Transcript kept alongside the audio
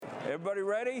Everybody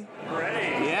ready?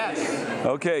 Ready. Yes.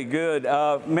 Okay, good.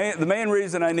 The main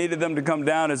reason I needed them to come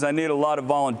down is I need a lot of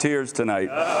volunteers tonight.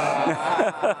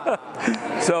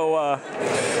 So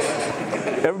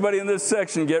everybody in this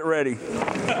section, get ready.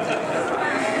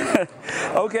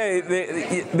 Okay,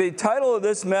 the title of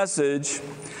this message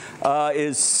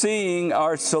is Seeing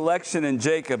Our Selection in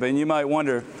Jacob. And you might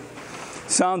wonder,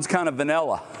 sounds kind of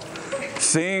vanilla.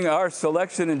 Seeing our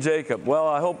selection in Jacob. Well,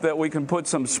 I hope that we can put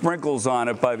some sprinkles on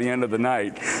it by the end of the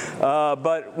night.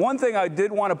 But one thing I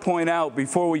did want to point out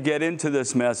before we get into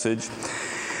this message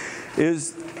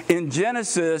is in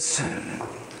Genesis,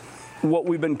 what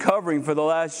we've been covering for the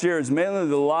last year is mainly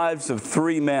the lives of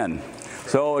three men.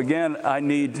 So again, I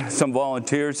need some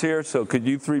volunteers here. So could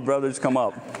you three brothers come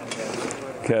up?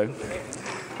 Okay.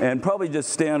 And probably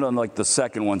just stand on like the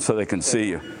second one so they can see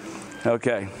you.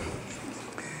 Okay.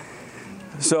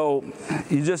 So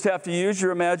you just have to use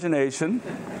your imagination.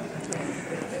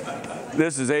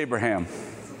 This is Abraham.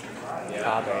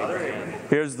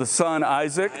 Here's the son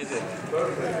Isaac,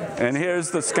 and here's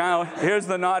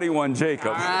the naughty one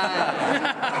Jacob.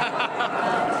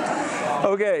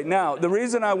 Okay, now the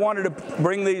reason I wanted to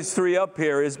bring these three up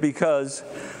here is because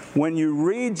when you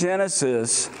read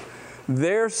Genesis,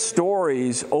 their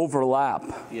stories overlap.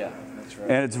 Yeah.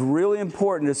 And it's really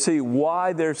important to see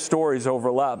why their stories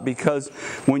overlap, because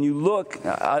when you look,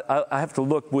 I have to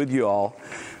look with you all,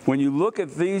 when you look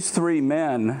at these three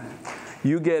men,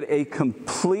 you get a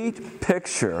complete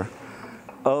picture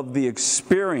of the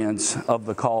experience of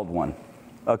the called one.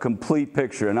 A complete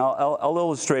picture. And I'll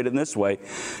illustrate it in this way.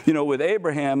 You know, with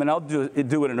Abraham, and I'll do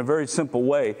it in a very simple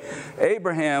way,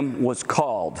 Abraham was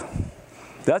called.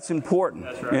 That's important.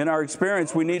 That's right. In our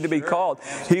experience, we need to be called.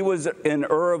 He was in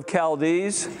Ur of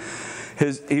Chaldees.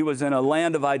 He was in a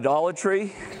land of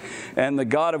idolatry, and the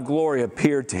God of glory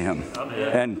appeared to him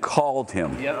and called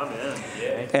him.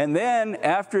 Yep. And then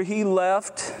after he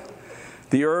left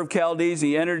the Ur of Chaldees,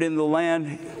 he entered into the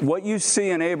land. What you see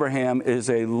in Abraham is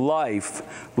a life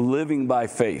living by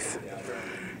faith.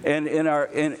 And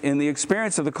in the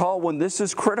experience of the called one, this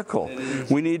is critical.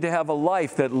 We need to have a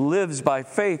life that lives by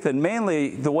faith. And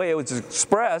mainly the way it was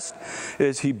expressed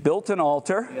is he built an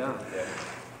altar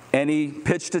and he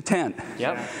pitched a tent.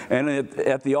 Yep. And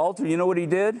at the altar, you know what he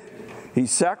did? He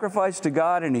sacrificed to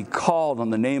God and he called on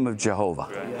the name of Jehovah.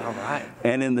 Yeah. All right.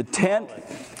 And in the tent,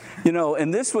 you know,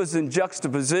 and this was in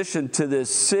juxtaposition to this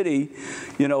city,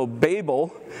 you know, Babel,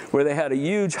 where they had a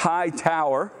huge high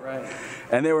tower. Right.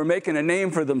 And they were making a name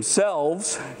for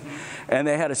themselves, and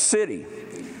they had a city.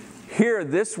 Here,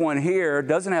 this one here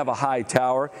doesn't have a high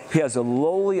tower. He has a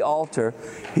lowly altar.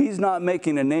 He's not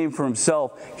making a name for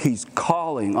himself. He's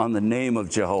calling on the name of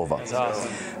Jehovah. That's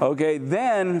awesome. Okay,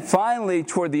 then finally,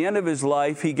 toward the end of his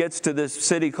life, he gets to this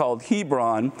city called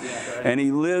Hebron, and he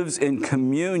lives in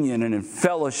communion and in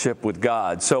fellowship with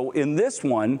God. So in this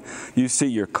one, you see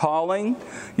your calling,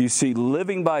 you see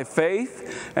living by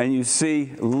faith, and you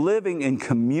see living in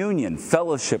communion,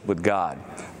 fellowship with God.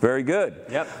 Very good.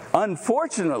 Yep.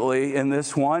 Unfortunately, in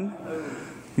this one,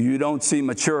 you don't see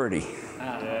maturity.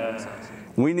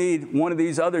 We need one of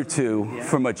these other two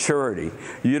for maturity.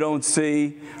 You don't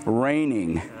see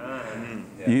reigning.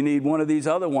 You need one of these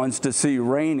other ones to see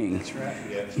reigning. That's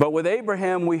right. But with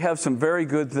Abraham, we have some very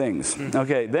good things.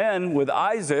 Okay, then with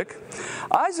Isaac,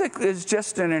 Isaac is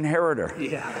just an inheritor.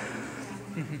 Yeah.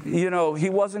 You know, he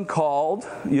wasn't called.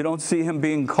 You don't see him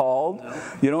being called. No.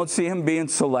 You don't see him being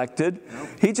selected. No.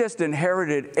 He just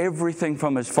inherited everything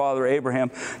from his father Abraham.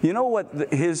 You know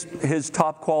what his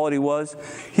top quality was?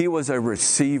 He was a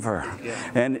receiver.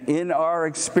 Yeah. And in our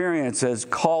experience as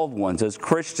called ones, as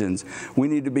Christians, we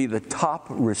need to be the top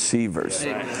receivers.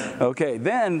 Yeah. Okay,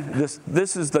 then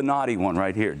this is the naughty one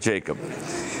right here, Jacob.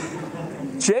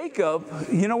 Jacob,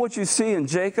 you know what you see in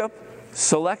Jacob?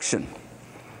 Selection.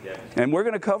 And we're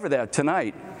going to cover that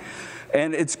tonight.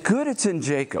 And it's good it's in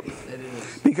Jacob,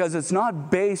 because it's not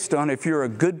based on if you're a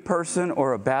good person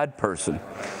or a bad person.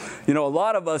 You know, a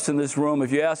lot of us in this room,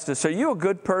 if you asked us, are you a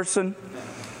good person?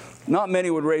 Not many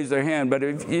would raise their hand, but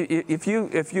if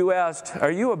you asked,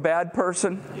 are you a bad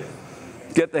person?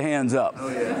 Get the hands up.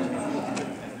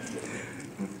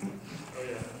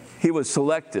 He was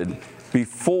selected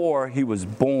before he was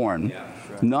born.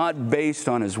 Not based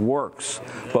on his works,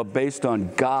 but based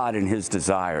on God and his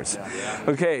desires.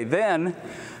 Okay, then,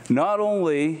 not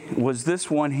only was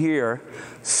this one here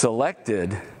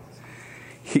selected,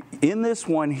 in this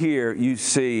one here, you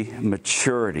see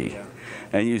maturity,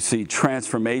 and you see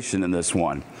transformation in this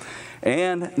one.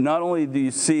 And not only do you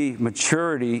see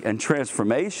maturity and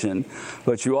transformation,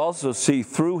 but you also see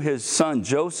through his son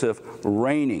Joseph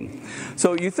reigning.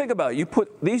 So you think about it, you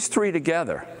put these three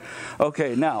together.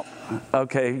 Okay, now,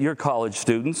 you're college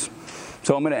students,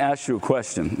 so I'm going to ask you a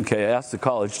question. Okay, ask the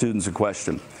college students a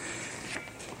question.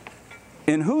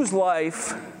 In whose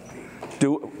life,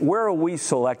 where are we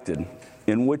selected?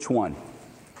 In which one?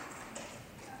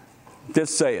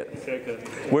 Just say it. Jacob.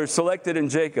 We're selected in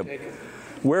Jacob.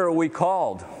 Where are we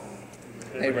called?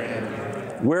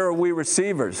 Abraham. Where are we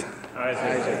receivers?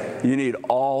 Isaac. You need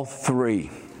all three.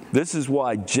 This is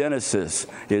why Genesis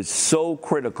is so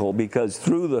critical, because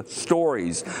through the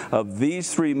stories of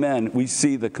these three men, we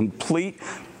see the complete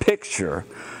picture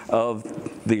of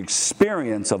the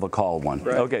experience of a called one.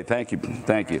 Right. Okay, thank you.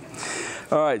 Thank you.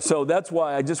 All right, so that's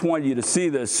why I just wanted you to see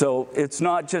this. So it's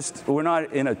not just, we're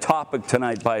not in a topic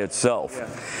tonight by itself.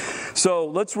 Yeah. So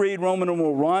let's read Roman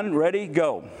numeral 1. Ready?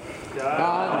 Go.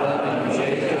 God loving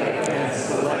Jacob and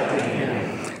selecting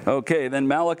him. Okay, then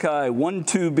Malachi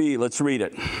 1:2b. Let's read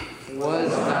it. Was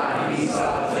not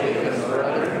Esau Jacob's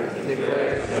brother,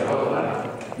 declares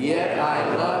Jehovah? Yet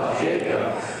I love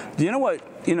Jacob. Do you know what,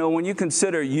 when you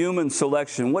consider human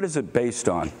selection, what is it based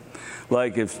on?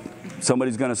 Like if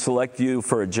somebody's going to select you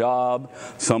for a job,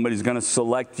 somebody's going to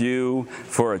select you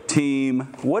for a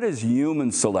team, what is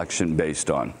human selection based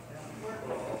on?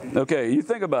 Okay, you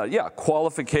think about it. Yeah,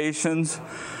 qualifications.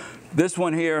 This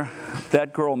one here,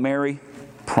 that girl Mary,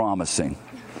 promising.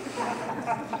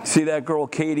 See that girl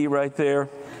Katie right there?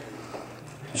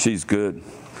 She's good.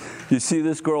 You see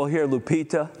this girl here,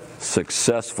 Lupita?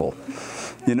 Successful.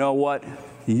 You know what?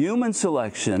 Human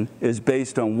selection is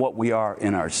based on what we are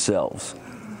in ourselves.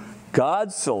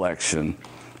 God's selection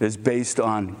is based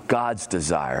on God's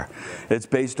desire. It's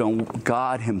based on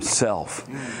God himself.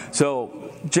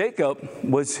 So Jacob,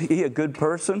 was he a good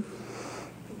person?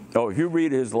 Oh, if you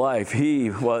read his life, he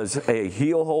was a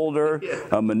heel holder,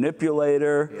 a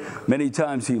manipulator. Many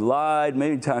times he lied,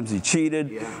 many times he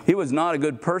cheated. He was not a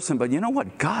good person, but you know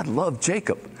what? God loved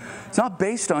Jacob. It's not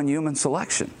based on human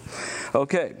selection.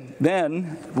 Okay,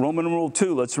 then Roman numeral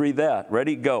 2, let's read that.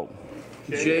 Ready? Go.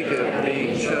 Jacob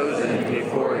being chosen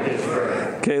before his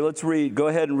birth. Okay, let's read. Go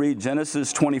ahead and read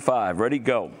Genesis 25. Ready?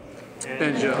 Go.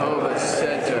 And Jehovah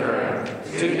said to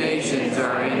her, 2 nations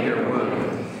are in your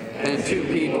womb, and 2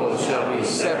 people shall be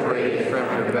separated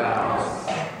from your bowels.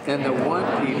 And the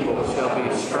one people shall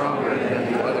be stronger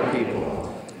than the other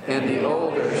people, and the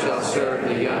older shall serve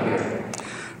the younger.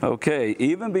 Okay,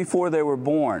 even before they were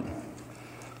born,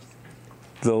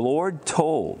 the Lord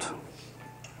told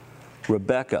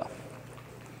Rebekah,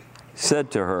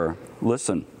 said to her,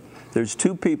 listen, there's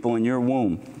 2 people in your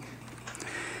womb,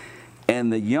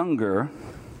 and the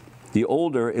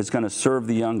older is going to serve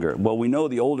the younger. Well, we know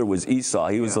the older was Esau.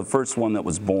 He was the first one that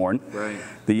was born. Right.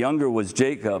 The younger was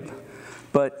Jacob.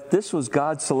 But this was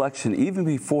God's selection even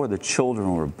before the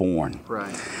children were born.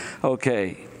 Right.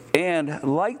 Okay, and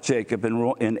like Jacob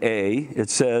in A, it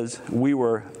says we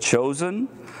were chosen,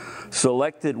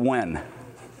 selected when?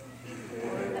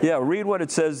 Yeah, read what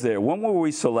it says there. When were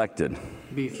we selected?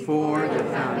 Before the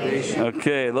foundation.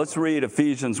 Okay, let's read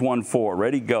Ephesians 1:4.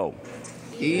 Ready, go.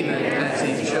 Even as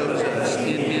he chose us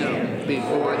in him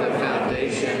before the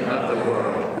foundation of the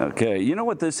world. Okay, you know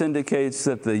what this indicates?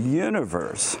 That the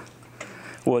universe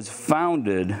was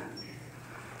founded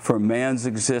for man's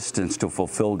existence to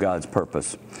fulfill God's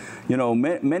purpose. You know,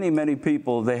 many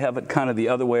people, they have it kind of the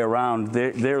other way around.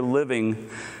 They're living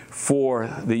for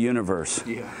the universe.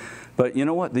 Yeah. But you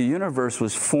know what? The universe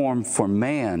was formed for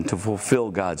man to fulfill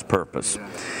God's purpose.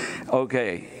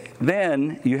 Okay,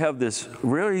 then you have this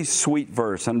really sweet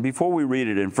verse. And before we read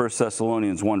it in 1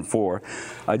 Thessalonians 1:4,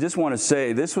 I just want to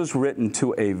say this was written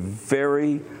to a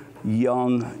very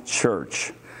young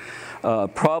church.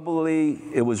 Probably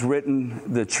it was written,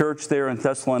 the church there in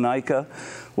Thessalonica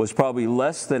was probably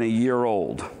less than a year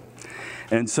old.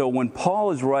 And so when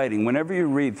Paul is writing, whenever you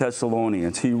read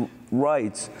Thessalonians, he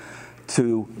writes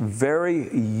to very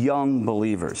young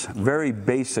believers, very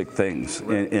basic things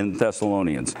in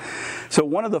Thessalonians. So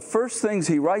one of the first things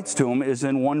he writes to them is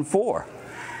in 1:4.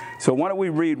 So why don't we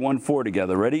read 1:4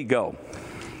 together? Ready? Go.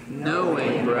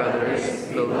 Knowing, brothers,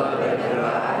 the love of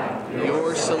God,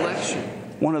 your selection.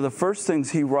 One of the first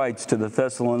things he writes to the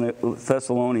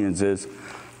Thessalonians is,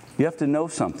 you have to know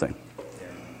something.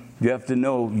 You have to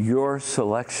know your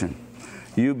selection.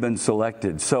 You've been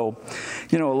selected. So,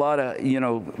 a lot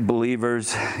of,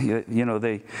 believers,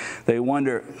 they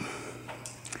wonder,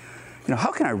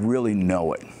 how can I really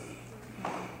know it?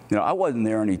 I wasn't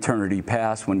there in eternity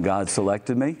past when God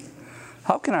selected me.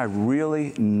 How can I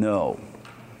really know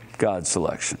God's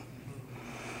selection?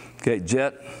 Okay,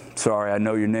 Jet, sorry, I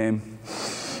know your name.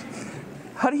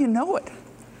 How do you know it?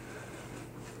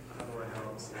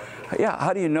 Yeah,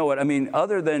 how do you know it? I mean,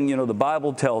 other than, the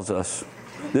Bible tells us.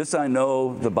 This I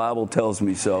know, the Bible tells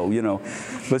me so,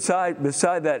 Beside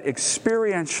that,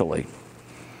 experientially,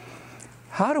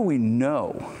 how do we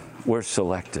know we're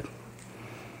selected?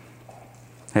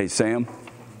 Hey, Sam,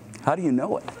 how do you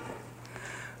know it?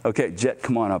 Okay, Jet,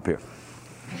 come on up here.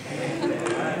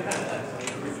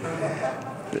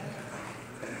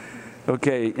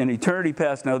 Okay, in eternity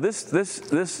past, now this,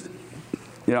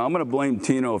 I'm going to blame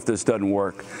Tino if this doesn't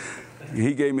work.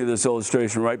 He gave me this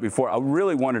illustration right before. I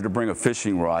really wanted to bring a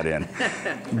fishing rod in,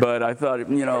 but I thought,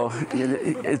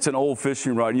 it's an old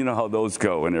fishing rod. You know how those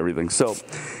go and everything. So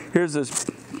here's this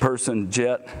person,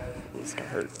 Jet. This can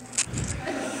hurt.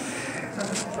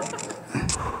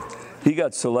 He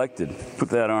got selected. Put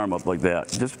that arm up like that,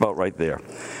 just about right there.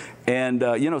 And,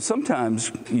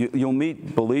 sometimes you'll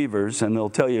meet believers and they'll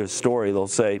tell you a story. They'll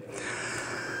say,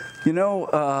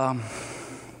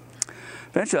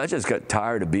 eventually I just got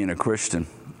tired of being a Christian.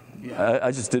 Yeah.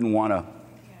 I just didn't want to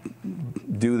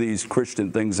do these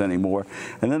Christian things anymore.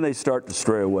 And then they start to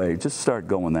stray away. Just start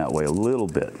going that way a little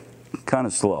bit, kind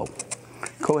of slow.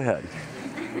 Go ahead.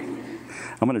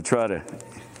 I'm going to try to.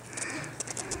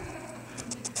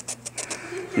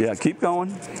 Yeah, keep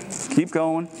going. Keep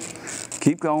going.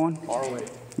 Keep going. Far away.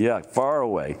 Yeah, far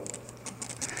away.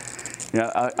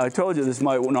 Yeah, I told you this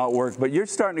might not work, but you're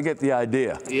starting to get the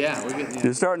idea. Yeah, we're getting.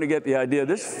 You're starting to get the idea.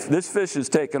 This fish is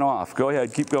taking off. Go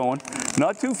ahead, keep going.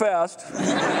 Not too fast.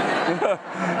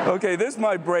 Okay, this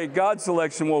might break. God's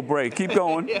selection will break. Keep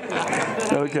going.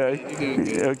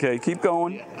 Okay. Okay, keep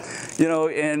going.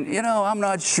 I'm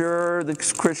not sure the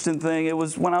Christian thing. It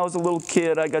was when I was a little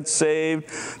kid. I got saved,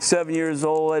 7 years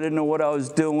old. I didn't know what I was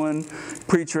doing.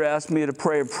 Preacher asked me to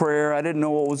pray a prayer. I didn't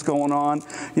know what was going on.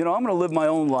 I'm going to live my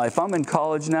own life. I'm in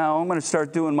college now. I'm going to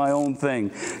start doing my own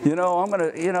thing. I'm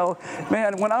going to,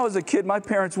 man, when I was a kid, my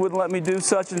parents wouldn't let me do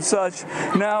such and such.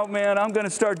 Now, man, I'm going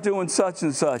to start doing such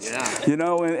and such. Yeah.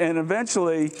 And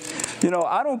eventually,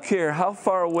 I don't care how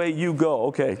far away you go.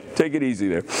 Okay, take it easy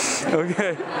there.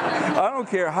 Okay. I don't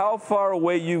care how far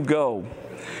away you go.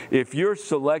 If you're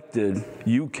selected,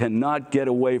 you cannot get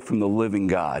away from the living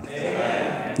God.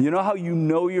 Amen. You know how you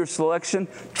know your selection?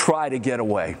 Try to get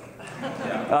away.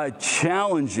 I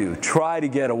challenge you, try to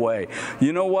get away.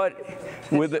 You know what?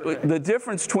 With the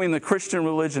difference between the Christian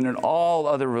religion and all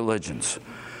other religions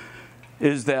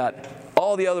is that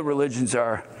all the other religions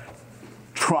are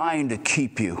trying to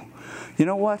keep you. You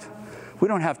know what? We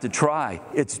don't have to try.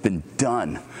 It's been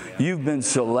done. You've been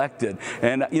selected.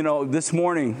 And, this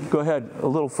morning, go ahead a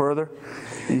little further.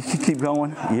 You can keep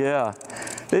going. Yeah.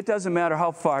 It doesn't matter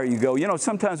how far you go.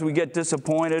 Sometimes we get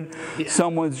disappointed. Yeah.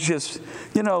 Someone's just,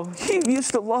 he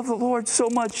used to love the Lord so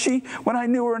much. When I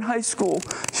knew her in high school,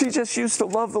 she just used to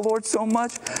love the Lord so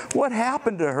much. What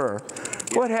happened to her?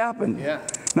 Yeah. What happened? Yeah.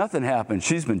 Nothing happened.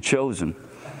 She's been chosen.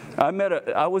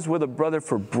 I was with a brother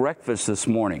for breakfast this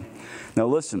morning. Now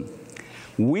listen.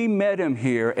 We met him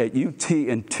here at UT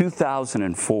in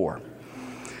 2004.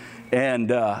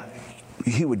 And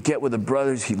he would get with the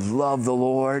brothers. He loved the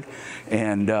Lord.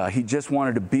 And he just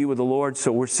wanted to be with the Lord.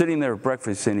 So we're sitting there at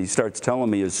breakfast, and he starts telling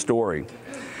me his story.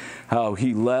 How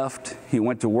he left. He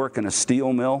went to work in a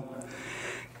steel mill.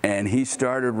 And he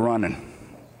started running.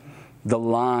 The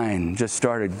line just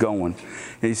started going.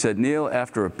 And he said, Neil,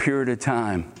 after a period of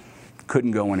time,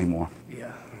 couldn't go anymore.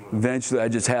 Yeah. Eventually, I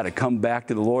just had to come back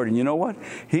to the Lord. And you know what?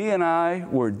 He and I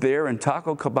were there in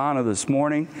Taco Cabana this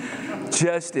morning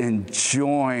just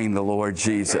enjoying the Lord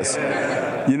Jesus.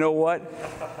 You know what?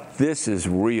 This is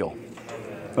real.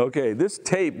 Okay, this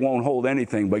tape won't hold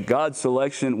anything, but God's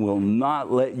selection will not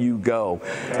let you go.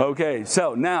 Okay,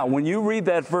 so now when you read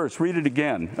that verse, read it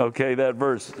again. Okay, that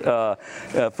verse, 1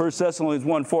 Thessalonians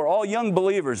 1:4. All young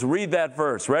believers, read that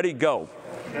verse. Ready? Go.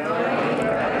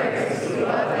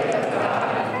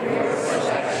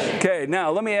 Okay, now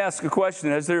let me ask a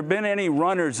question. Has there been any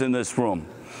runners in this room?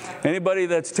 Anybody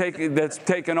that's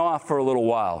taken off for a little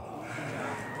while?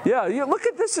 Yeah, look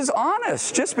at this is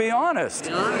honest. Just be honest.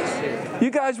 Be honest.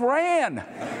 You guys ran.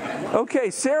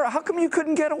 Okay, Sarah, how come you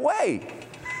couldn't get away? It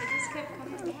just kept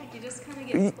coming back. You just kind of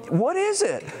get pulled. What is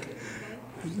it?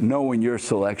 Knowing your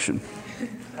selection.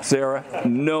 Sarah,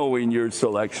 knowing your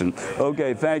selection.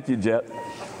 Okay, thank you, Jet.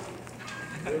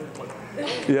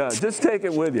 Yeah, just take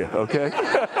it with you, okay?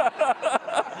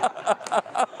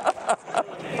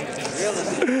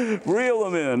 Reel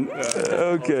them in.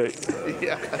 Okay.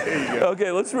 Yeah, there you go.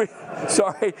 Okay, let's read.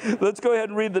 Sorry, let's go ahead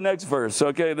and read the next verse.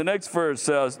 Okay, the next verse,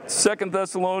 2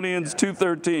 Thessalonians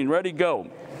 2:13. Ready, go.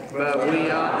 But we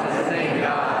ought to thank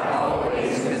God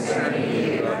always concerning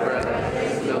concerning you,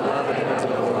 brother, beloved of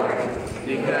the Lord,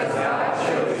 because God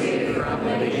chose you from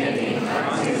the beginning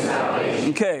unto salvation.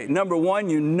 Okay, number one,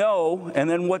 you know, and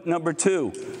then what number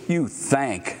two? You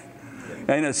thank.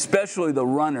 And especially the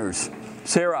runners.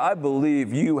 Sarah, I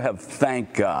believe you have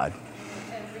thanked God.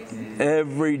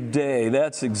 Every day.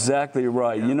 That's exactly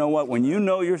right. You know what? When you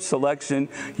know your selection,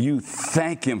 you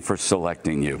thank Him for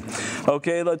selecting you.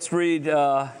 Okay, let's read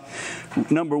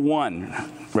number one.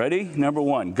 Ready? Number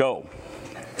one, go.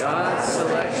 God's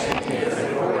selection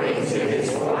is according to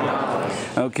His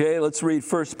foreknowledge. Okay, let's read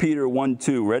 1 Peter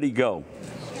 1:2. Ready? Go.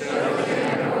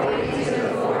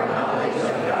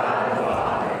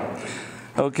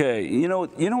 Okay, you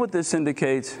know what this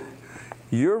indicates?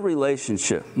 Your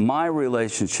relationship, my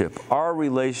relationship, our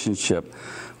relationship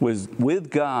with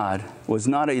God was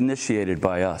not initiated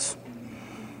by us.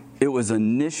 It was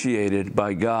initiated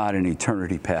by God in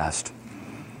eternity past.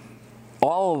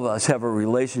 All of us have a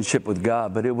relationship with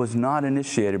God, but it was not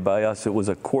initiated by us. It was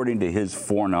according to His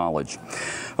foreknowledge.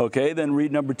 Okay, then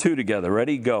read number 2 together.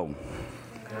 Ready? Go.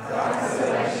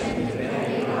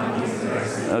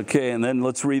 Okay, and then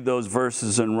let's read those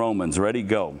verses in Romans. Ready?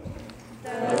 Go.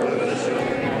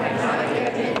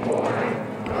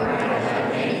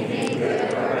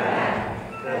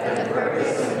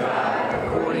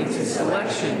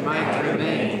 Selection might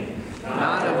remain,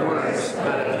 not of works,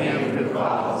 but of Him who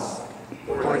calls.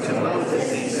 For to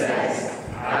Moses He says,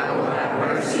 I will have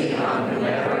mercy on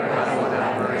whomever I will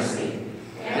have mercy,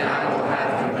 and I will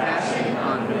have compassion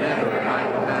on whomever I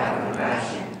will have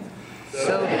compassion.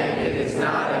 So then it is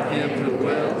not of him who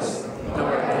wills,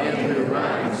 nor of him who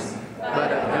runs,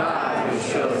 but of God who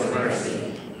shows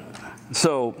mercy.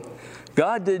 So,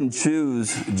 God didn't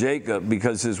choose Jacob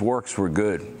because his works were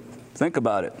good. Think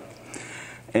about it.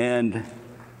 And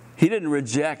He didn't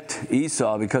reject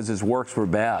Esau because his works were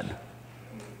bad.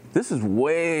 This is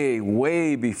way,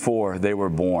 way before they were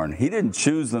born. He didn't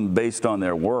choose them based on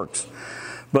their works.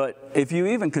 But if you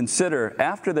even consider,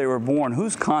 after they were born,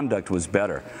 whose conduct was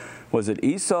better? Was it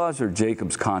Esau's or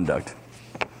Jacob's conduct?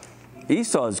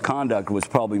 Esau's conduct was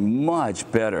probably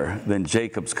much better than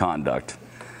Jacob's conduct.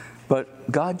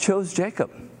 But God chose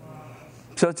Jacob.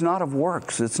 So it's not of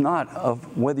works. It's not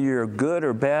of whether you're good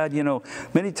or bad. You know,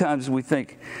 many times we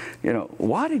think, you know,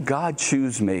 why did God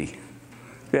choose me?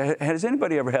 Has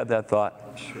anybody ever had that thought?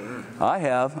 Sure. I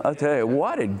have. I'll tell you,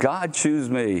 why did God choose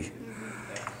me?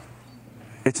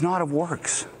 It's not of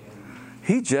works.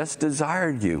 He just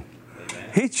desired you.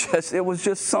 It was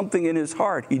just something in His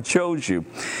heart. He chose you.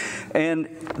 And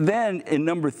then in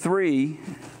number 3,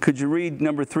 could you read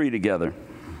number 3 together?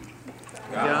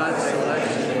 God's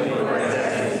selection.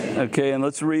 Okay, and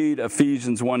let's read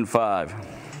Ephesians 1:5.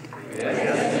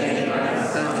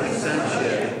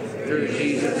 Sonship through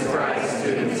Jesus Christ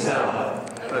to Himself,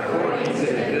 according to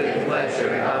the good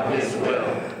pleasure of His will.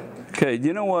 Okay,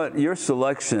 you know what? Your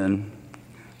selection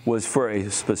was for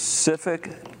a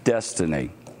specific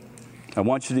destiny. I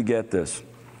want you to get this.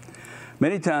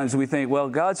 Many times we think, well,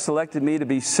 God selected me to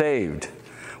be saved.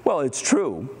 Well, it's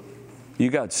true.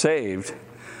 You got saved,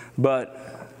 but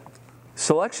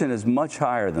selection is much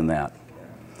higher than that.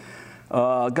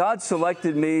 God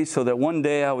selected me so that one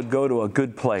day I would go to a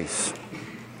good place.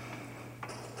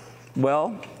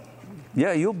 Well,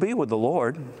 yeah, you'll be with the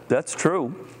Lord. That's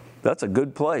true. That's a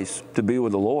good place to be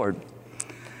with the Lord.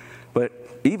 But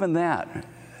even that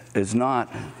is not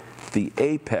the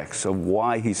apex of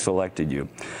why He selected you.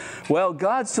 Well,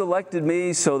 God selected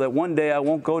me so that one day I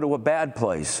won't go to a bad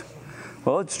place.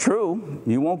 Well, it's true.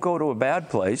 You won't go to a bad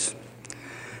place.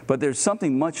 But there's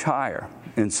something much higher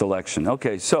in selection.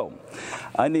 Okay, so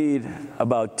I need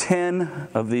about 10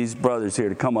 of these brothers here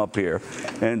to come up here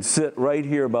and sit right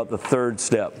here about the 3rd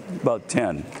step, about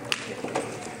 10.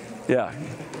 Yeah,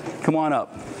 come on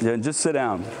up. Yeah, just sit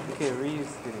down. Okay, where are you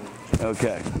sitting?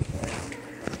 Okay.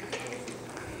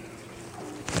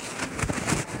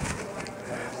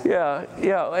 Yeah.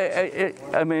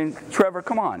 I mean, Trevor,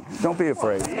 come on. Don't be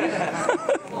afraid.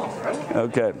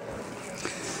 Okay.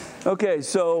 Okay,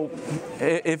 so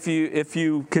if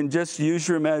you can just use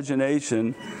your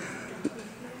imagination,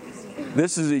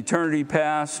 this is eternity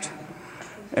past,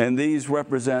 and these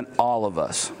represent all of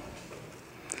us.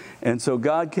 And so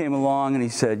God came along and He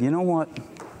said, you know what?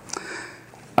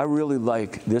 I really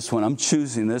like this one. I'm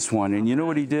choosing this one. And you know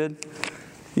what He did?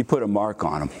 He put a mark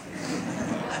on him.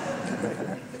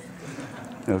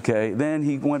 Okay, then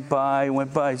He went by.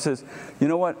 He says, you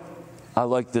know what? I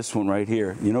like this one right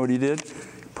here. You know what He did?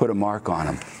 Put a mark on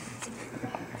him.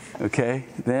 Okay,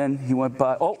 then He went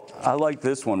by. Oh, I like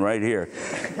this one right here.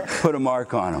 Put a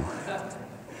mark on him.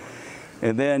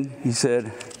 And then He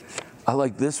said, I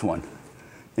like this one.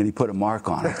 And he put a mark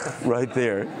on it right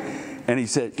there. And he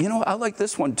said, you know, I like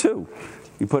this one too.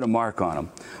 He put a mark on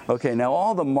them. Okay, now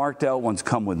all the marked out ones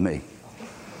come with me.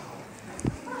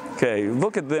 Okay,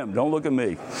 look at them. Don't look at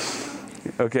me.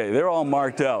 Okay, they're all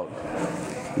marked out.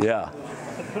 Yeah.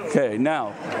 Okay,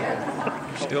 now.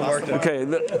 Still marked out. Okay,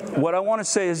 what I want to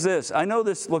say is this. I know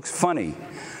this looks funny,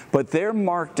 but they're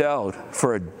marked out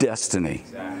for a destiny.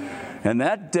 And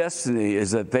that destiny is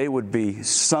that they would be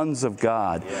sons of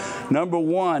God. Number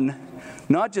one,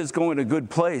 not just going to a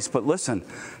good place, but listen,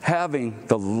 having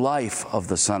the life of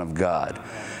the Son of God.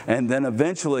 And then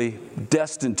eventually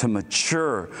destined to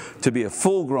mature, to be a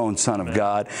full-grown Son of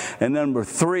God. And number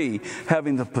three,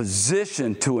 having the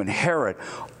position to inherit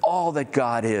all that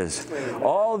God is.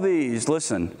 All these,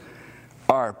 listen,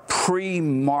 are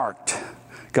pre-marked.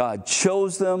 God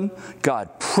chose them,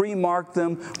 God pre-marked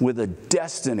them with a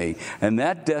destiny. And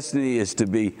that destiny is to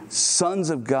be sons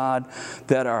of God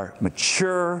that are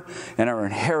mature and are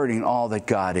inheriting all that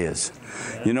God is.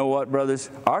 You know what, brothers?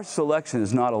 Our selection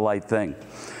is not a light thing.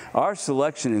 Our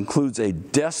selection includes a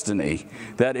destiny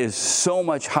that is so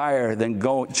much higher than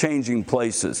changing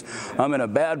places. I'm in a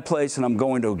bad place and I'm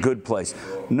going to a good place.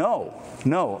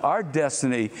 No, our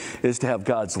destiny is to have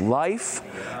God's life,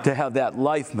 to have that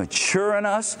life mature in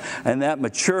us, and that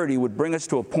maturity would bring us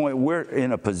to a point where we're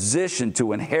in a position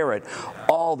to inherit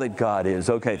all that God is.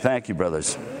 Okay, thank you,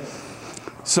 brothers.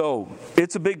 So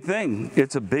it's a big thing.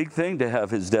 It's a big thing to have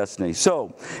his destiny.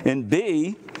 So in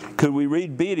B, could we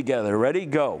read B together? Ready?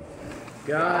 Go.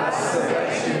 God's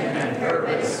selection and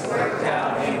purpose worked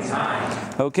out in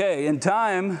time. Okay, in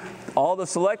time, all the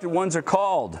selected ones are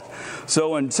called.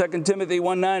 So in 2 Timothy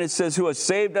 1:9 it says, who has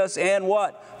saved us and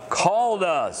what? Called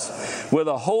us with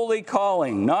a holy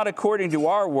calling, not according to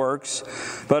our works,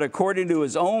 but according to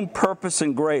his own purpose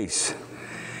and grace.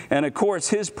 And of course,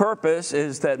 his purpose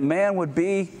is that man would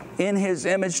be in his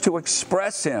image to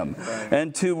express him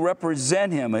and to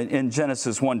represent him in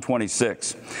Genesis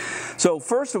 1:26. So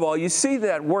first of all, you see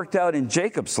that worked out in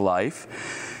Jacob's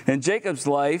life. In Jacob's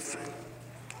life,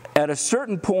 at a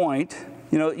certain point,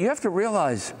 you know, you have to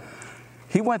realize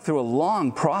he went through a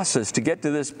long process to get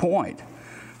to this point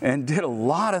and did a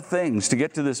lot of things to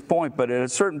get to this point. But at a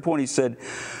certain point, he said,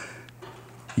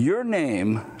 your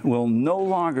name will no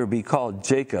longer be called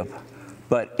Jacob,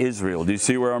 but Israel. Do you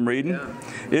see where I'm reading? Yeah.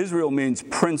 Israel means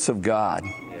Prince of God.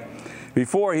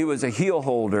 Before, he was a heel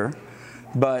holder,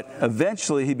 but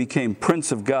eventually he became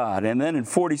Prince of God. And then in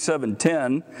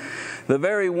 47:10, the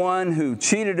very one who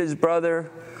cheated his brother,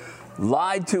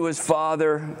 lied to his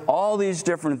father, all these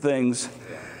different things.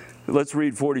 Let's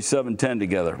read 47:10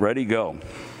 together. Ready? Go.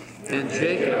 And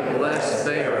Jacob blessed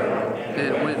Pharaoh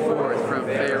and went forth from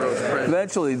Pharaoh's presence.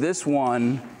 Eventually, this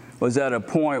one was at a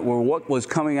point where what was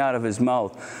coming out of his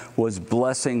mouth was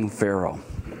blessing Pharaoh.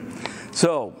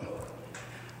 So,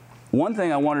 one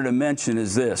thing I wanted to mention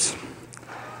is this.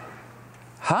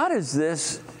 How does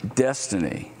this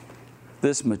destiny,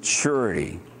 this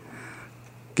maturity,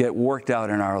 get worked out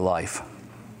in our life?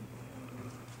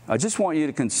 I just want you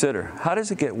to consider, how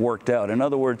does it get worked out? In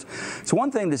other words, it's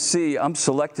one thing to see I'm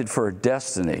selected for a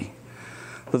destiny,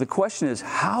 but the question is,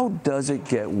 how does it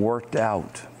get worked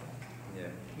out?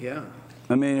 Yeah.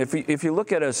 I mean, if you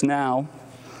look at us now,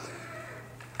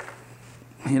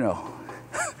 you know,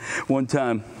 one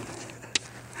time,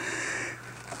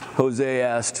 Jose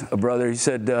asked a brother, he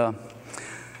said,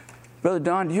 Brother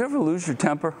Don, do you ever lose your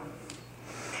temper?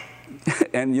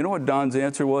 And you know what Don's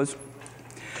answer was?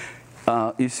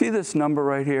 You see this number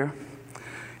right here?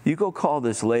 You go call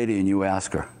this lady and you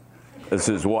ask her. It's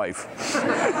his wife.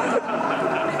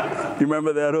 You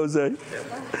remember that, Jose?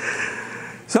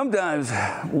 Sometimes,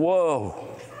 whoa,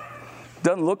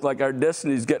 doesn't look like our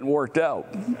destiny's getting worked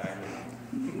out.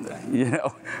 You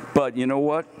know, but you know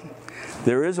what?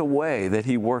 There is a way that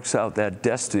he works out that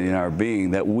destiny in our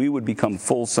being, that we would become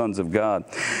full sons of God.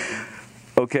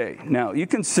 Okay, now you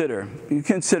consider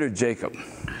Jacob.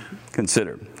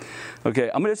 Consider.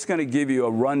 Okay, I'm just going to give you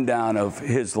a rundown of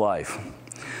his life.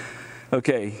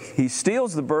 Okay, he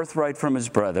steals the birthright from his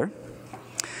brother.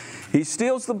 He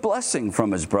steals the blessing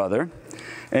from his brother,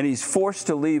 and he's forced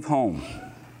to leave home.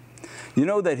 You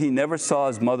know that he never saw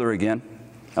his mother again?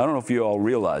 I don't know if you all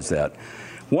realize that.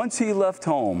 Once he left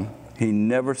home, he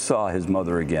never saw his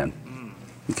mother again.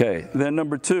 Okay, then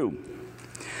number two.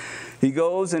 He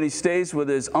goes and he stays with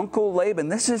his uncle Laban.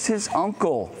 This is his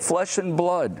uncle, flesh and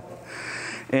blood.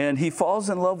 And he falls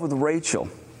in love with Rachel.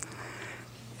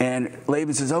 And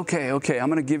Laban says, okay, I'm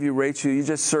going to give you Rachel. You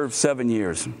just serve 7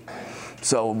 years.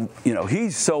 So, you know,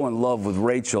 he's so in love with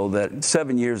Rachel that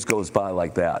 7 years goes by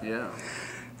like that. Yeah.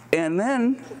 And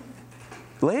then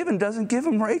Laban doesn't give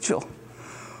him Rachel.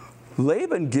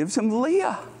 Laban gives him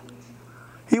Leah.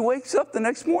 He wakes up the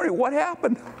next morning. What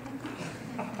happened?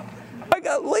 I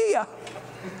got Leah.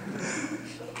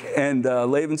 And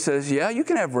Laban says, yeah, you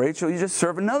can have Rachel. You just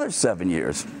serve another 7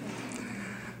 years.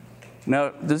 Now,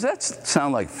 does that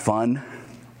sound like fun?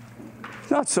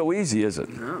 It's not so easy, is it?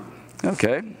 No.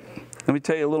 Okay. Let me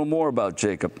tell you a little more about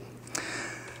Jacob.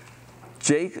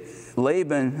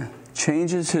 Laban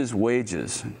changes his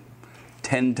wages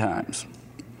 10 times.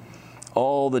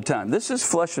 All the time. This is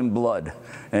flesh and blood.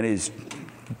 And he's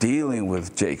dealing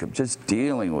with Jacob, just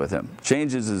dealing with him.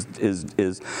 Changes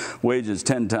his wages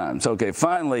 10 times. Okay,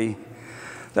 finally,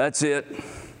 that's it.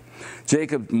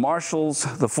 Jacob marshals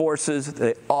the forces.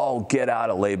 They all get out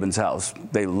of Laban's house.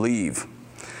 They leave.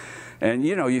 And,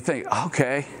 you think,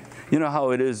 okay, you know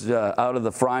how it is out of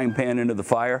the frying pan into the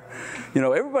fire?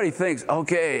 Everybody thinks,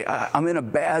 okay, I'm in a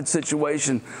bad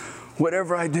situation.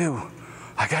 Whatever I do,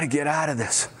 I got to get out of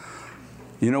this.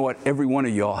 You know what? Every one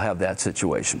of y'all have that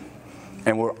situation.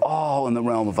 And we're all in the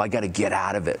realm of, I got to get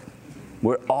out of it.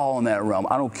 We're all in that realm.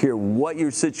 I don't care what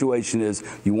your situation is,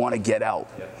 you want to get out.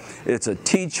 It's a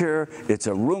teacher, it's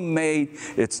a roommate,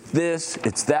 it's this,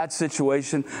 it's that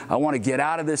situation. I want to get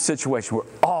out of this situation. We're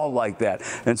all like that.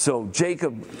 And so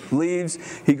Jacob leaves,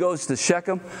 he goes to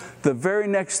Shechem. The very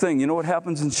next thing, you know what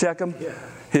happens in Shechem?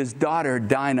 His daughter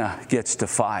Dinah gets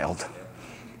defiled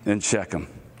in Shechem.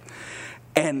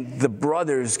 And the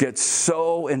brothers get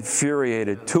so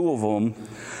infuriated, 2 of them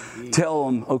tell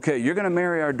him, okay, you're going to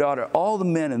marry our daughter. All the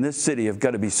men in this city have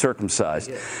got to be circumcised.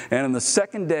 And on the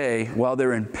second day, while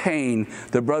they're in pain,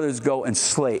 the brothers go and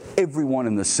slay everyone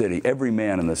in the city, every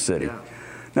man in the city.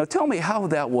 Now tell me how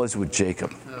that was with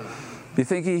Jacob. Do you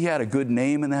think he had a good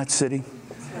name in that city?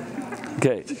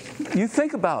 Okay, you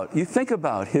think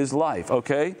about his life,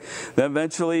 okay? Then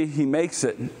eventually he makes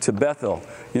it to Bethel.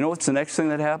 You know what's the next thing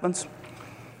that happens?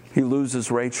 He loses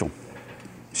Rachel.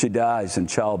 She dies in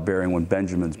childbearing when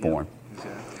Benjamin's born.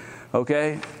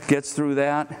 Okay, gets through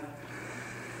that.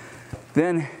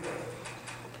 Then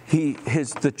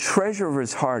the treasure of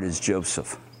his heart is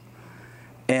Joseph.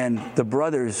 And the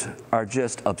brothers are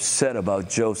just upset about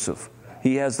Joseph.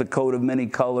 He has the coat of many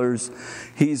colors.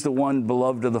 He's the one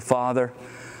beloved of the Father.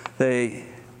 They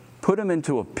put him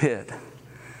into a pit.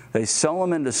 They sell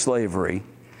him into slavery.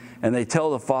 And they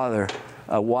tell the father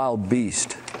a wild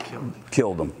beast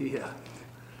killed him.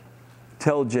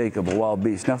 Tell Jacob a wild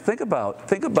beast. Now think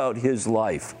about his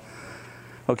life.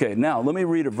 Okay, now let me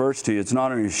read a verse to you. It's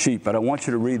not on your sheet, but I want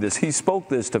you to read this. He spoke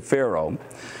this to Pharaoh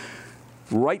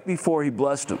right before he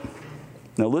blessed him.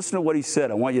 Now listen to what he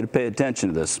said. I want you to pay attention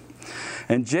to this.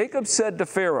 And Jacob said to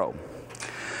Pharaoh,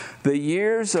 the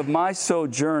years of my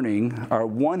sojourning are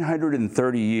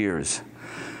 130 years.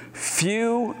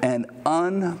 Few and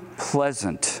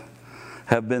unpleasant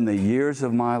have been the years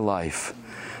of my life,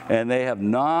 and they have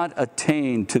not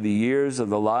attained to the years of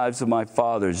the lives of my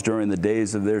fathers during the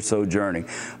days of their sojourning.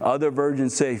 Other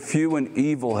versions say, few and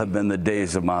evil have been the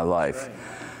days of my life.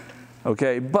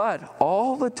 Okay, but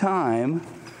all the time,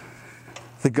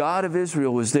 the God of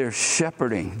Israel was there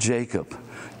shepherding Jacob,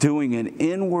 doing an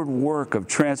inward work of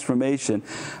transformation.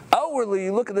 Outwardly,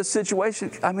 you look at the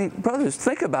situation. I mean, brothers,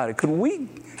 think about it. Could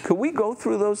we go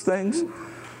through those things?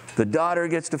 The daughter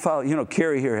gets defiled. You know,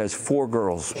 Carrie here has 4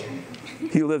 girls.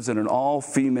 He lives in an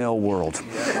all-female world.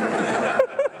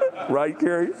 Right,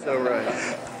 Carrie? So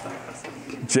right.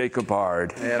 Jacob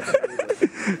hard. Absolutely.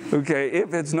 Okay,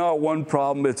 if it's not one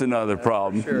problem, it's another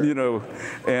problem. Sure. You know,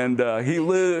 and he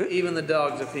lived. Even the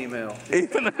dog's a female.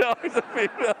 Even the dog's a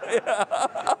female.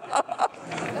 Yeah.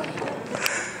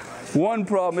 One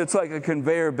problem, it's like a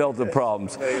conveyor belt of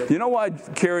problems. You know why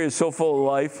Carrie is so full of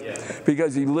life?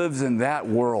 Because he lives in that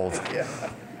world.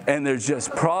 And there's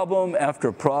just problem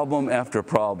after problem after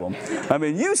problem. I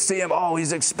mean, you see him,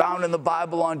 he's expounding the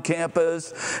Bible on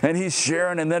campus, and he's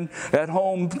sharing, and then at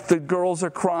home, the girls are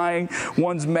crying.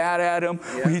 One's mad at him.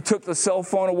 He took the cell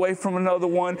phone away from another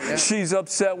one. She's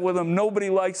upset with him. Nobody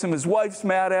likes him. His wife's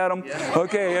mad at him.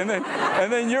 Okay, and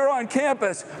then you're on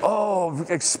campus,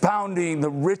 expounding the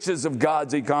riches of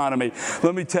God's economy.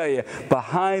 Let me tell you,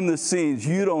 behind the scenes,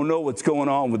 you don't know what's going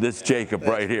on with this Jacob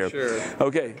right here. Sure.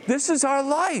 Okay, this is our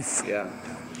life. Yeah.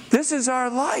 This is our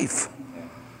life.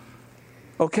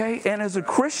 Okay, and as a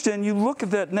Christian, you look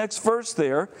at that next verse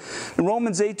there. In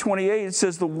Romans 8:28, it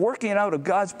says the working out of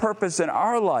God's purpose in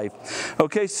our life.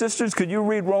 Okay, sisters, could you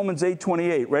read Romans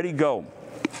 8:28? Ready, go.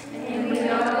 And we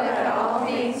know that all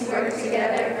things work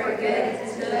together for good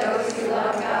to those who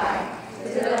love God,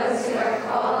 to those who are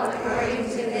called according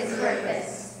to His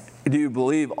purpose. Do you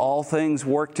believe all things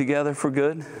work together for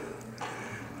good?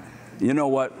 You know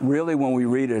what? Really, when we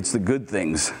read it, it's the good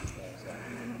things.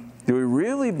 Do we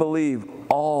really believe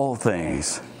all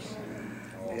things?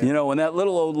 You know, when that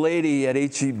little old lady at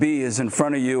HEB is in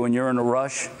front of you and you're in a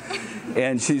rush,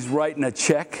 and she's writing a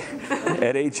check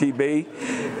at HEB,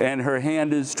 and her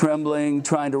hand is trembling,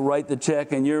 trying to write the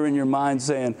check, and you're in your mind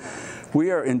saying,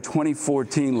 we are in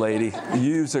 2014, lady.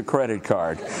 Use a credit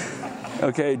card.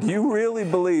 Okay, do you really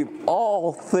believe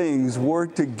all things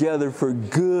work together for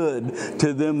good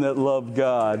to them that love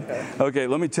God? Okay,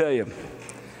 let me tell you.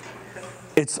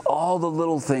 It's all the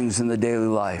little things in the daily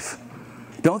life.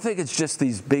 Don't think it's just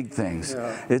these big things.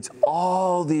 Yeah. It's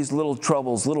all these little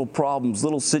troubles, little problems,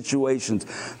 little situations.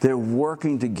 They're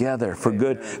working together for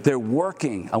good. They're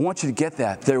working. I want you to get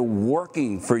that. They're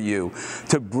working for you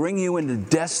to bring you into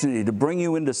destiny, to bring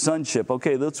you into sonship.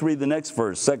 Okay, let's read the next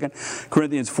verse. 2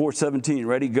 Corinthians 4:17.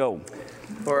 Ready, go.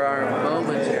 For our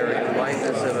momentary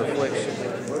lightness of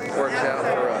affliction works out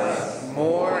for us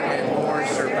more and more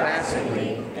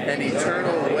surpassingly an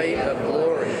eternal weight of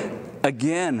glory.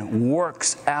 Again,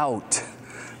 works out.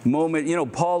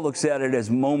 Paul looks at it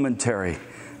as momentary.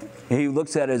 He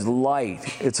looks at it as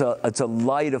light. It's a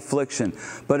light affliction,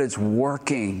 but it's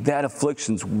working. That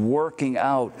affliction's working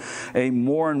out a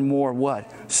more and more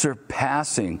what?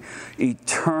 Surpassing,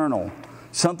 eternal.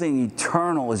 Something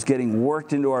eternal is getting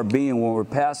worked into our being when we're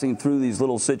passing through these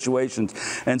little situations,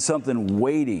 and something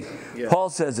weighty. Yeah. Paul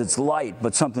says it's light,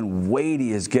 but something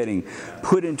weighty is getting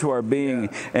put into our being.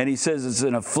 Yeah. And he says it's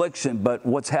an affliction, but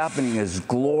what's happening is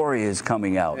glory is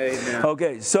coming out. Amen.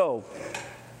 Okay, so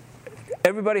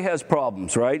everybody has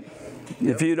problems, right?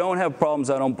 Yep. If you don't have problems,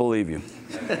 I don't believe you.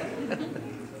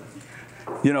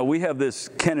 We have this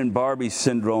Ken and Barbie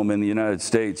syndrome in the United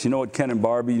States. You know what Ken and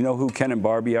Barbie, you know who Ken and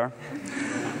Barbie are?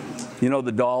 You know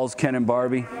the dolls, Ken and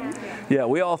Barbie? Yeah,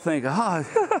 we all think,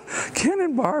 Ken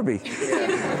and Barbie.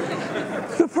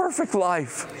 The perfect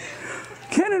life.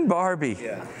 Ken and Barbie.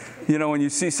 Yeah. When you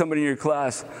see somebody in your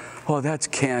class, oh, that's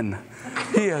Ken.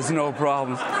 He has no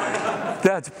problems.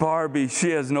 That's Barbie.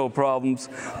 She has no problems.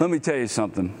 Let me tell you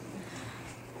something.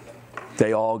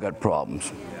 They all got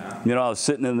problems. I was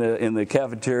sitting in the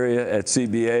cafeteria at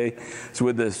CBA. It's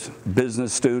with this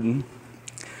business student.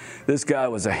 This guy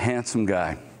was a handsome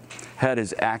guy, had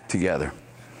his act together.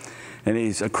 And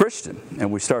he's a Christian,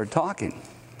 and we started talking.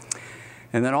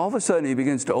 And then all of a sudden he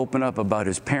begins to open up about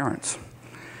his parents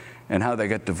and how they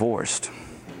got divorced.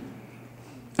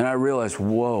 And I realized,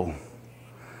 whoa,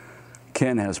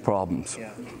 Ken has problems.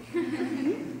 Yeah,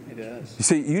 he does. You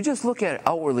see, you just look at it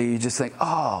outwardly, you just think,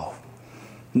 oh,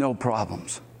 no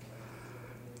problems.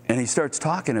 And he starts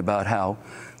talking about how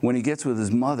when he gets with his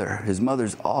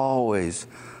mother's always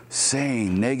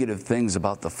saying negative things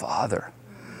about the father.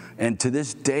 And to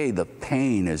this day, the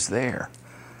pain is there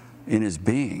in his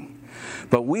being.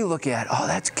 But we look at, oh,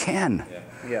 that's Ken.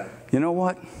 Yeah. You know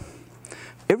what?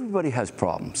 Everybody has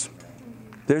problems.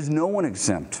 There's no one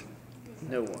exempt.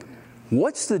 No one.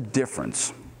 What's the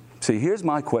difference? See, here's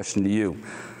my question to you.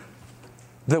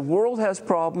 The world has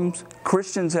problems.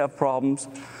 Christians have problems.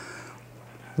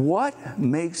 What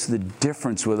makes the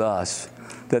difference with us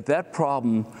that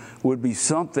problem would be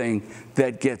something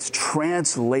that gets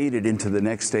translated into the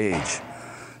next stage,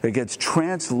 that gets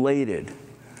translated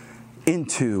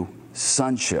into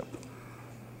sonship?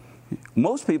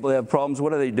 Most people have problems.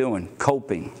 What are they doing?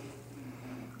 Coping.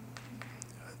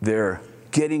 They're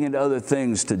getting into other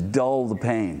things to dull the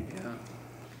pain. Yeah.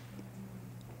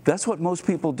 That's what most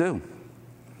people do.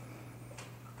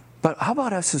 But how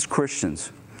about us as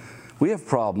Christians? We have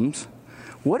problems.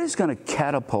 What is going to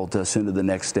catapult us into the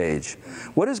next stage?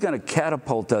 What is going to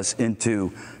catapult us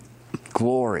into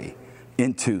glory,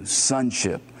 into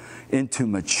sonship, into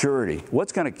maturity?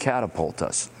 What's going to catapult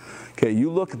us? Okay, you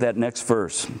look at that next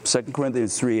verse, 2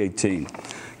 Corinthians 3:18.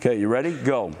 Okay, you ready?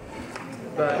 Go.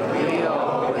 But we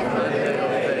all, with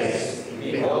unveiled face,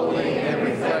 beholding and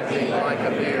reflecting like a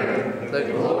mirror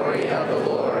the glory of the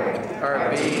Lord,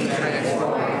 are being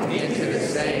transformed into the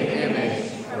same image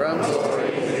from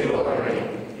glory to glory,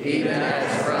 even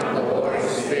as from the Lord's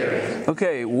Spirit.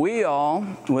 Okay, we all,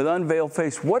 with unveiled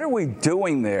face, what are we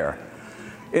doing there?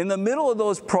 In the middle of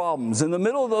those problems, in the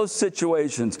middle of those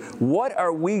situations, what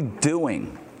are we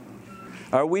doing?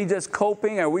 Are we just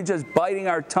coping? Are we just biting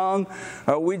our tongue?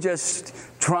 Are we just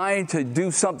trying to do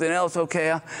something else?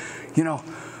 Okay,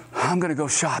 I'm going to go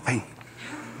shopping.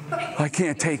 I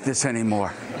can't take this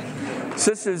anymore.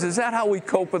 Sisters, is that how we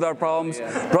cope with our problems?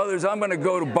 Yeah. Brothers, I'm going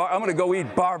to go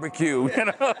eat barbecue.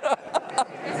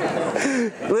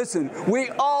 Listen, we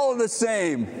all are the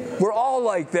same. We're all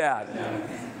like that.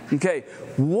 Okay,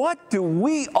 what do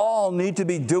we all need to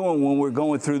be doing when we're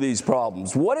going through these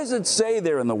problems? What does it say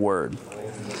there in the Word?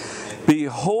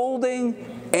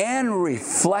 Beholding and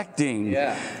reflecting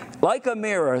Like a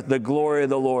mirror, the glory of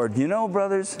the Lord. You know,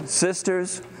 brothers,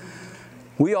 sisters,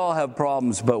 we all have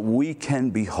problems, but we can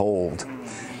behold.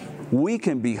 We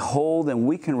can behold and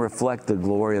we can reflect the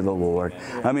glory of the Lord.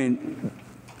 I mean,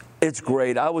 it's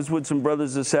great. I was with some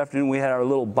brothers this afternoon. We had our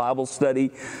little Bible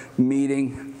study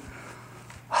meeting.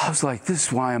 I was like, this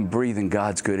is why I'm breathing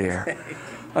God's good air.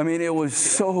 I mean, it was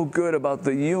so good about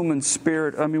the human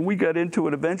spirit. I mean, we got into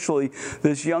it eventually.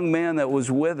 This young man that was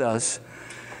with us,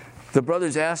 the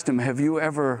brothers asked him, have you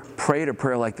ever prayed a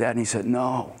prayer like that? And he said,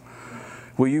 no.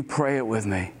 Will you pray it with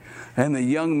me? And the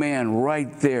young man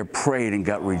right there prayed and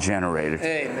got regenerated.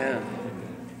 Amen.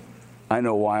 I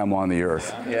know why I'm on the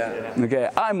earth. Yeah. Okay,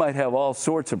 I might have all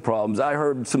sorts of problems. I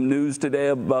heard some news today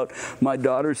about my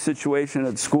daughter's situation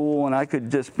at school, and I could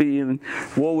just be in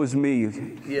woe is me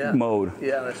mode.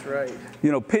 Yeah, that's right. You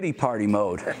know, pity party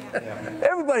mode.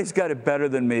 Everybody's got it better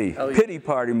than me. Oh, yeah. Pity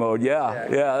party mode, yeah.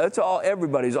 That's all.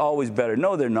 Everybody's always better.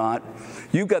 No, they're not.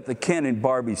 You got the Ken and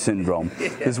Barbie syndrome,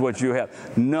 is what you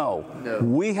have. No,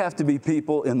 we have to be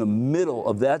people in the middle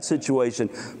of that situation.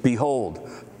 Behold,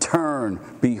 turn,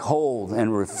 behold,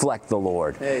 and reflect the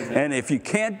Lord. Amen. And if you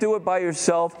can't do it by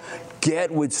yourself,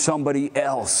 get with somebody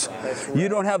else. Right. You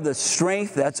don't have the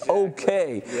strength, that's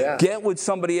okay. Yeah. Get with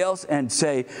somebody else and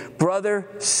say, brother,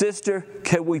 sister,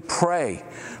 can we pray?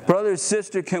 Brother,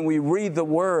 sister, can we read the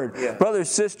Word? Yeah. Brother,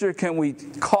 sister, can we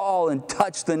call and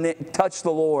touch the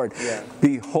Lord? Yeah.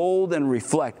 Behold and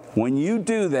reflect. When you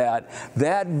do that,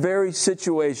 that very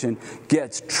situation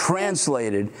gets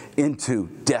translated into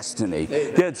destiny.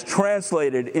 Amen. Gets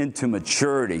translated into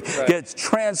maturity. Right. Gets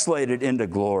translated into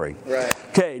glory. Right.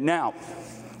 Okay, now,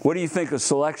 what do you think of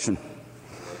selection?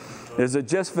 Is it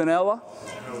just vanilla?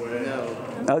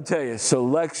 No. I'll tell you,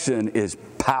 selection is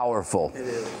powerful. It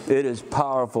is. It is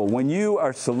powerful. When you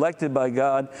are selected by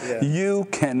God, you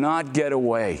cannot get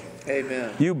away.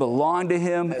 Amen. You belong to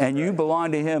Him, that's and right. You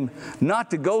belong to Him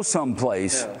not to go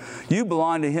someplace. No. You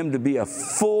belong to Him to be a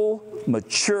full,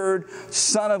 matured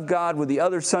Son of God with the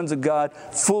other sons of God,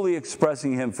 fully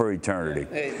expressing Him for eternity.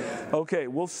 Amen. Okay,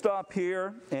 we'll stop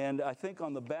here, and I think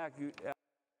on the back...